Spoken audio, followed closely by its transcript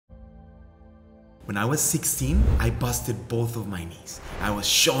When I was 16, I busted both of my knees. I was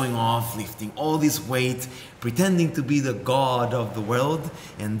showing off, lifting all this weight, pretending to be the god of the world,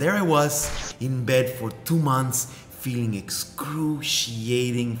 and there I was in bed for 2 months, feeling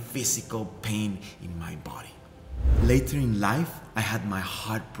excruciating physical pain in my body. Later in life, I had my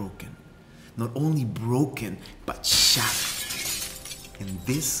heart broken. Not only broken, but shattered. And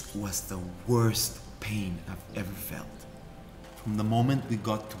this was the worst pain I've ever felt. From the moment we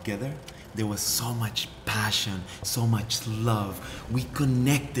got together, there was so much passion, so much love. We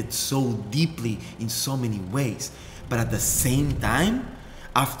connected so deeply in so many ways. But at the same time,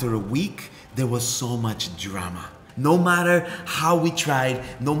 after a week, there was so much drama. No matter how we tried,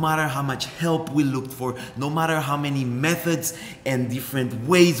 no matter how much help we looked for, no matter how many methods and different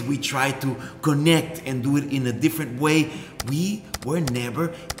ways we tried to connect and do it in a different way, we were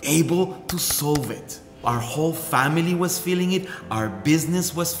never able to solve it. Our whole family was feeling it, our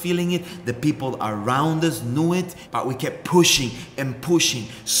business was feeling it, the people around us knew it, but we kept pushing and pushing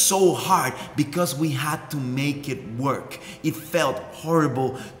so hard because we had to make it work. It felt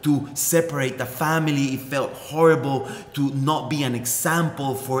horrible to separate the family, it felt horrible to not be an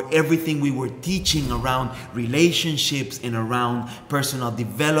example for everything we were teaching around relationships and around personal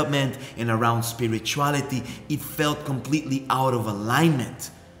development and around spirituality. It felt completely out of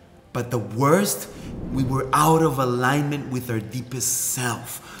alignment. But the worst, we were out of alignment with our deepest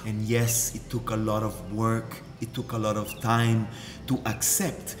self. And yes, it took a lot of work, it took a lot of time to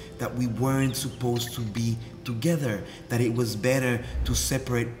accept that we weren't supposed to be together, that it was better to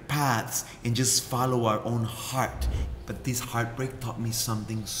separate paths and just follow our own heart. But this heartbreak taught me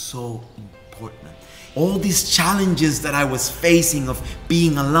something so important. All these challenges that I was facing of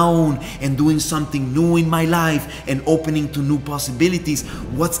being alone and doing something new in my life and opening to new possibilities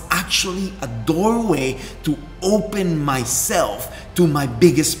was actually a doorway to open myself to my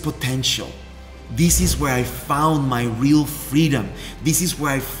biggest potential. This is where I found my real freedom. This is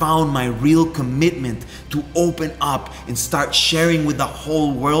where I found my real commitment to open up and start sharing with the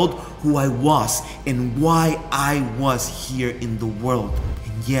whole world who I was and why I was here in the world.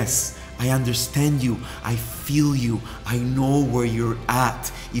 And yes, I understand you, I feel you, I know where you're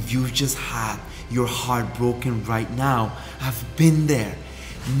at. If you've just had your heart broken right now, I've been there.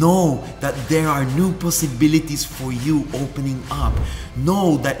 Know that there are new possibilities for you opening up.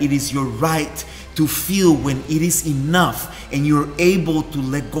 Know that it is your right to feel when it is enough and you're able to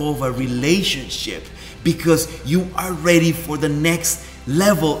let go of a relationship because you are ready for the next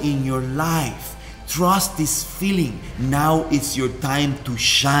level in your life. Trust this feeling. Now it's your time to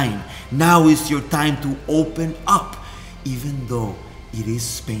shine. Now is your time to open up. Even though it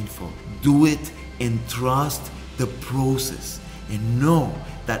is painful, do it and trust the process. And know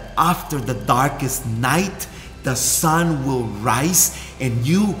that after the darkest night, the sun will rise and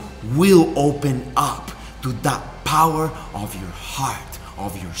you will open up to that power of your heart,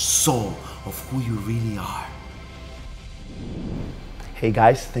 of your soul, of who you really are. Hey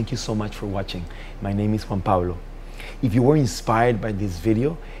guys, thank you so much for watching. My name is Juan Pablo. If you were inspired by this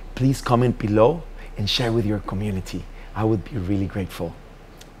video, please comment below and share with your community. I would be really grateful.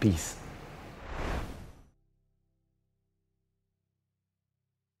 Peace.